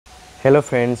Hello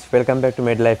friends, welcome back to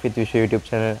MedLife with Vishwa YouTube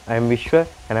channel. I am Vishwa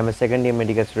and I am a second year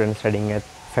medical student studying at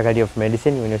Faculty of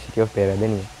Medicine University of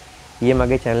Peradeniya. ඊයේ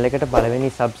මගේ channel එකට පළවෙනි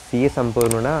sub 100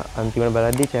 සම්පූර්ණ වුණා. අන්තිමට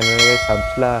බලද්දි channel එකේ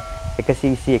subs ලා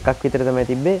 121ක් විතර තමයි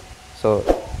තිබ්බේ. So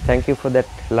thank you for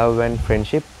that love and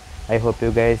friendship. I hope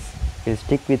you guys will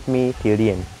stick with me till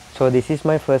the end. So this is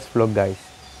my first vlog guys.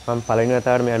 මම පළවෙනි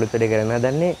වතාවට මේ අලුත් වැඩේ කරන්න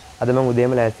හදන්නේ. අද මම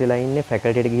උදේම ලෑස්තිලා ඉන්නේ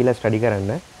faculty එකට ගිහිල්ලා study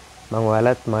කරන්න. මම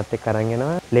ඔයාලත් මාත් එක්ක අරන්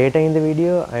යනවා. Later in the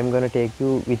video I'm going to take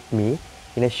you with me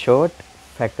in a short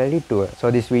faculty tour.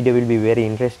 So this video will be very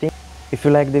interesting. If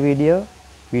you like the video,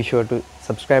 be sure to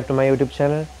subscribe to my YouTube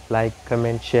channel, like,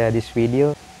 comment, share this video.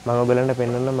 මම ඔයගලන්ට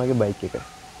පෙන්නන්නම් මගේ bike එක.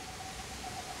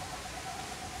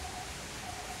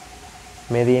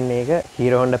 මේ දින්නේ එක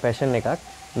Hero Honda Passion එකක්.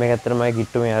 මේක ඇත්තටම මගේ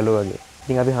ගිට්ටුම යාළුවා වගේ.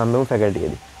 ඉතින් අපි හම්බෙමු faculty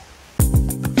එකේදී.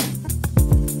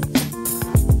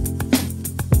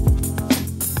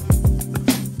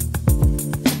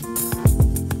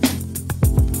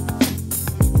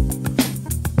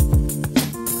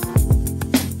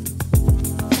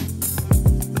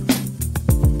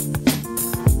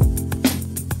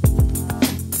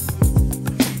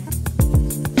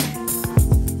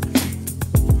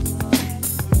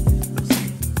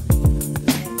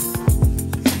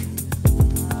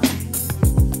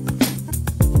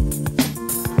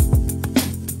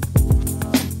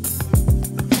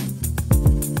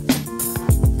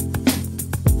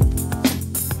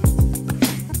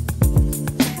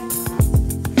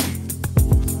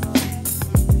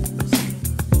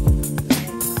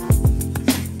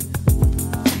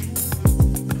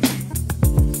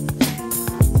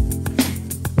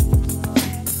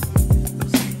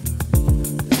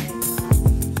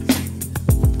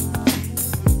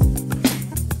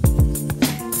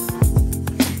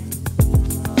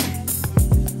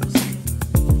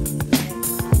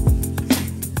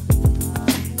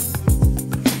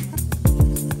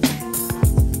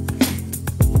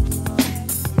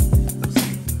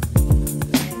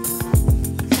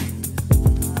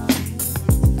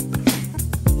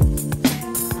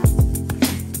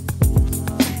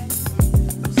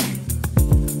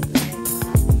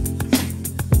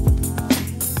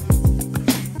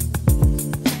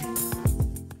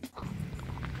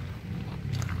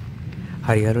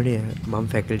 හරියරුනේ මම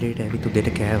ෆැකල්ටි එකට ඇවිත් උදේට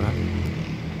කෑවා.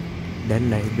 දැන්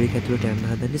ලයිබ්‍රරි එක ඇතුළට යන්න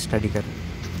හදන්නේ ස්ටඩි කරන්න.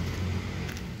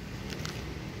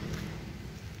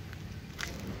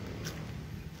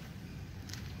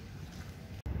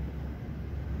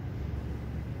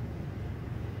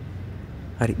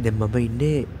 හරි දැන් මම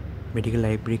ඉන්නේ මෙඩිකල්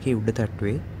ලයිබ්‍රරි එකේ උඩ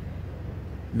තට්ටුවේ.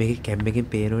 මේකේ කැම්ප්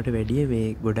එකෙන් පේනවට වැඩිය මේ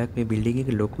ගොඩක් මේ බිල්ඩින්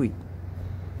එක ලොකුයි.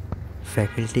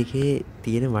 ෆැකල්ටි එකේ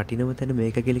තියෙන වටිනම තැන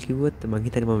මේක කියලා කිව්වොත් මං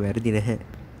හිතන්නේ මම වැරදි නැහැ.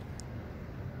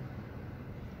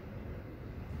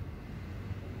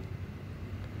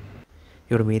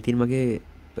 ඒකට මේ තියෙන මගේ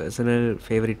පර්සනල්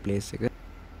ෆේවරිට් ප්ලේස් එක.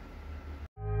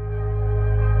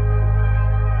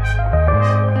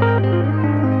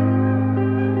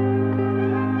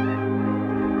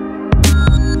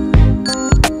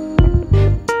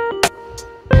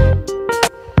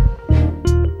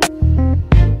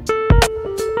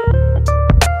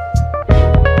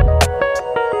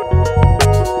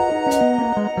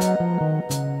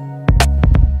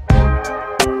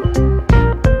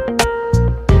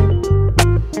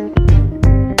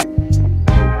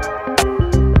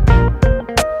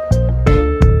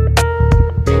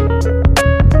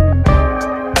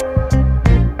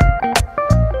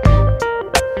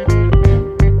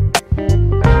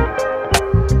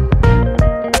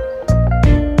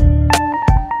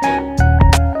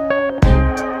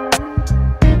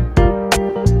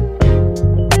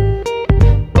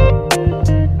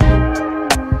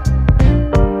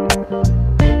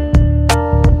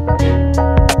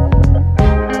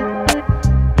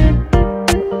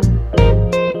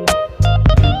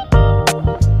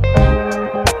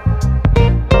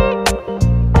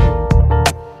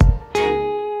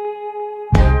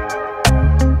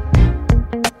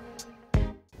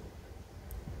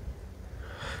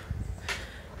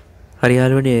 හරි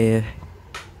යාළුවනේ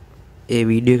ඒ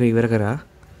වීඩියෝ එක ඉවර කරා.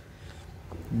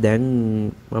 දැන්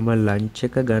මම ලන්ච්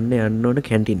එක ගන්න යන්න ඕන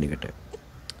කැන්ටින් එකට.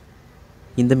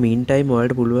 in the meantime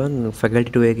ඔයාලට පුළුවන්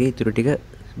faculty tour එකේ ඉතුරු ටික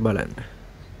බලන්න.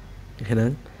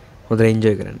 එහෙනම් හොඳට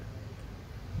enjoy කරන්න.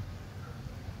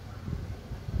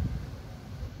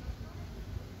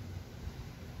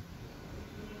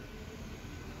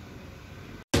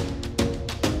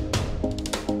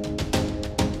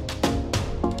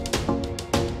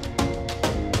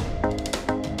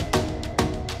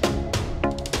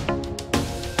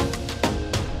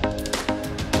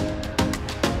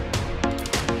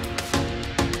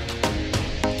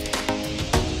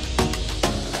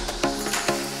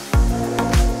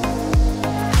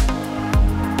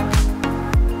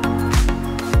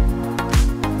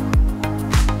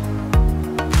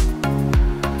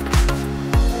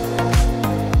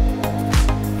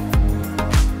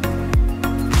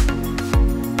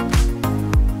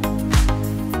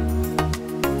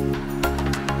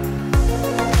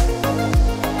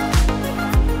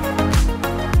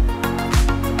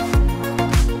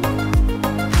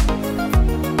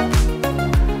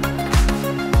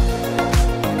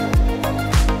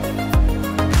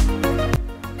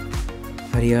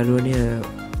 යාළුවනේ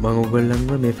මම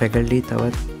ඔයගොල්ලන්ව මේ ෆැකල්ටි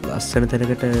තවත් ලස්සන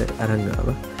තැනකට අරන්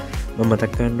ආවා. මම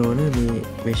මතක් කරන්න ඕන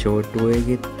මේ ෂෝට් ටූර්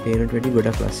එකේ පේනට වැඩි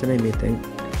ගොඩක් ලස්සනයි මේ තැන්.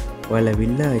 ඔයාලා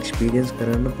ඇවිල්ලා එක්ස්පීරියන්ස්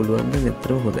කරන්න පුළුවන් නම්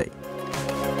ඇත්තටම හොඳයි.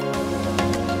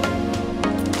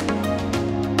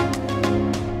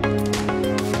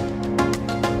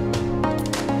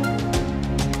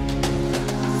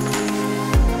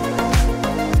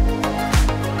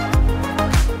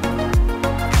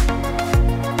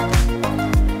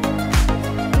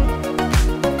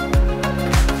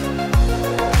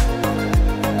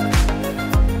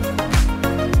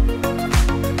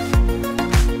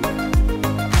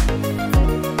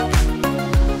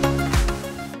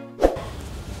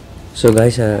 So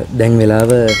guys, දැන්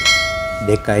වෙලාව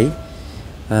 2යි.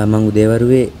 මම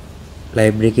උදේවරුේ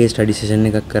ලයිබ්‍රරි එකේ ස්ටඩි සෙෂන්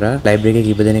එකක් කරා. ලයිබ්‍රරි එකේ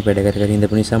කීප දෙනෙක් වැඩ කරගෙන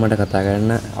ඉඳපු නිසා මට කතා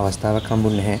කරන්න අවස්ථාවක්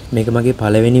හම්බුනේ නැහැ. මේක මගේ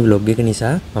පළවෙනි vlog එක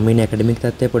නිසා මම ඉන්නේ ඇකඩමික්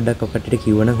තත්ත්වය පොඩ්ඩක් ඔකටට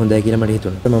කිව්වනම් හොඳයි කියලා මට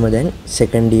හිතුණා. මම දැන්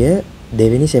second year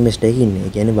දෙවෙනි semester එකේ ඉන්නේ.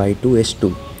 ඒ කියන්නේ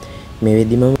Y2S2. මේ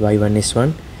වෙද්දි මම Y1S1,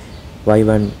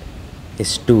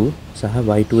 Y1S2 සහ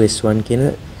Y2S1 කියන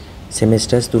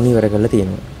semesters තුන ඉවර කරලා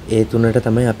තියෙනවා. ඒ තුනට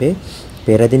තමයි අපේ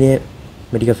Peradeniya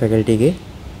medical faculty එකේ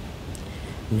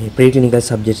මේ pre-clinical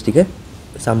subjects ටික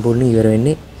සම්පූර්ණ ඉවර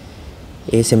වෙන්නේ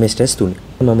ඒ semesters තුන.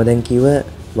 මම දැන් කිව්ව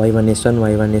Y1S1,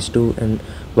 Y1S2 and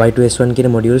Y2S1 කියන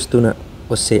modules තුන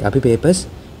ඔස්සේ අපි papers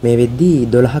මේ වෙද්දී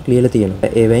 12ක් ලියලා තියෙනවා.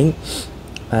 ඒවෙන්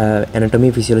anatomy,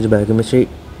 physiology, biochemistry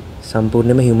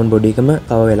සම්පූර්ණයෙන්ම human body එකම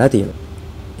cover වෙලා තියෙනවා.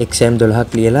 exam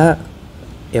 12ක් ලියලා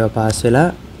ඒවා pass වෙලා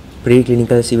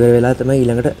pre-clinical ඉවර වෙලා තමයි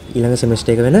ඊළඟ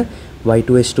semester එක වෙන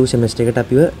Y2S2 semester එකට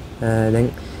අපිව දැන්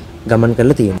ගමන්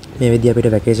කරලා තියෙනවා. මේ වෙද්දී අපිට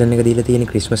vacation එක දීලා තියෙන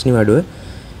ක්‍රිස්මස් නිවාඩුව.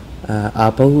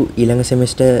 ආපහු ඊළඟ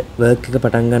semester work එක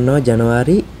පටන් ගන්නවා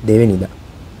ජනවාරි 2 වෙනිදා.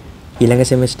 ඊළඟ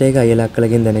semester එක අයලා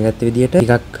අක්කලගෙන් දැනගත්ත විදිහට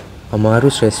ටිකක් අමාරු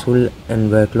stressful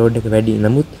and workload එක වැඩි.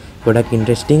 නමුත් ගොඩක්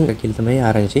interesting කියලා තමයි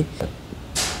ආරංචි.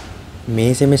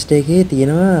 මේ semester එකේ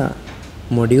තියෙනවා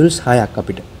modules 6ක්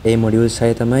අපිට. ඒ modules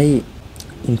 6 තමයි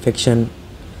infection,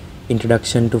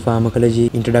 introduction to pharmacology,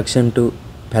 introduction to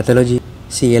pathology,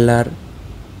 CLR,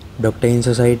 doctor in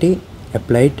society,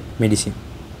 applied medicine.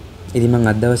 ඉතින් මම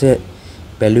අද දවසේ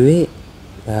බැලුවේ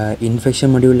infection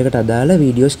module එකට අදාළ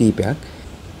videos කීපයක්.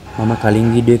 මම කලින්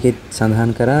වීඩියෝ එකේ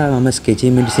සඳහන් කරා මම sketchy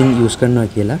medicine use කරනවා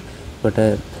කියලා. කොට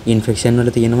infection වල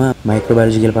තියෙනවා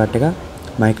microbiology කියලා part එකක්.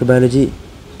 microbiology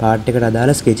part එකට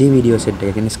අදාළ sketchy video set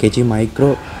එක. කියන්නේ sketchy micro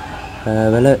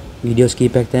වල videos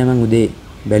කීපයක් තමයි මම උදේ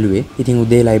බැලුවේ. ඉතින්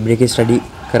උදේ ලයිබ්‍රරි එකේ ස්ටඩි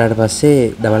කරාට පස්සේ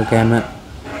දවල් කෑම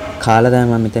කාලා තමයි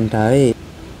මම මෙතනට ආවේ.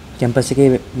 කැම්පස් එකේ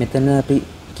මෙතන අපි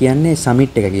කියන්නේ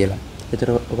සමිට් එක කියලා. ඒතර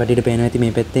ඔකටිට පේනවා ඇති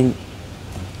මේ පැත්තෙන්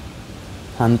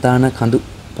හන්තාන කඳු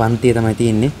පන්තිය තමයි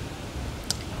තියෙන්නේ.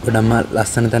 ගොඩක්ම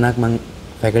ලස්සන තැනක්. මම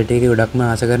ෆැකල්ටි එකේ ගොඩක්ම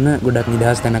ආස කරන ගොඩක්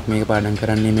නිදහස් තැනක් මේක පාඩම්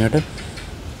කරන්නේ මේකට.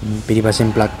 පිටිපස්සෙන්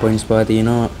ප්ලග් පොයින්ට්ස් පවා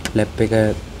තියෙනවා. ලැප් එක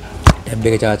ටැබ්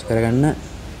එක charge කරගන්න.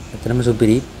 ඇත්තටම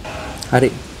සුපිරි.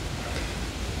 හරි.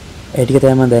 ඒ ටික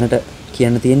තමයි මම දැනට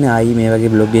කියන්න තියෙන්නේ. ආයි මේ වගේ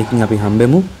බ්ලොග් එකකින් අපි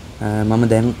හම්බෙමු. මම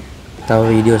දැන් තව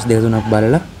වීඩියෝස් දෙක තුනක්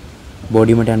බලලා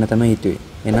බෝඩිමට යන්න තමයි හිතුවේ.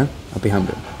 එහෙනම් අපි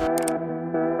හම්බෙමු.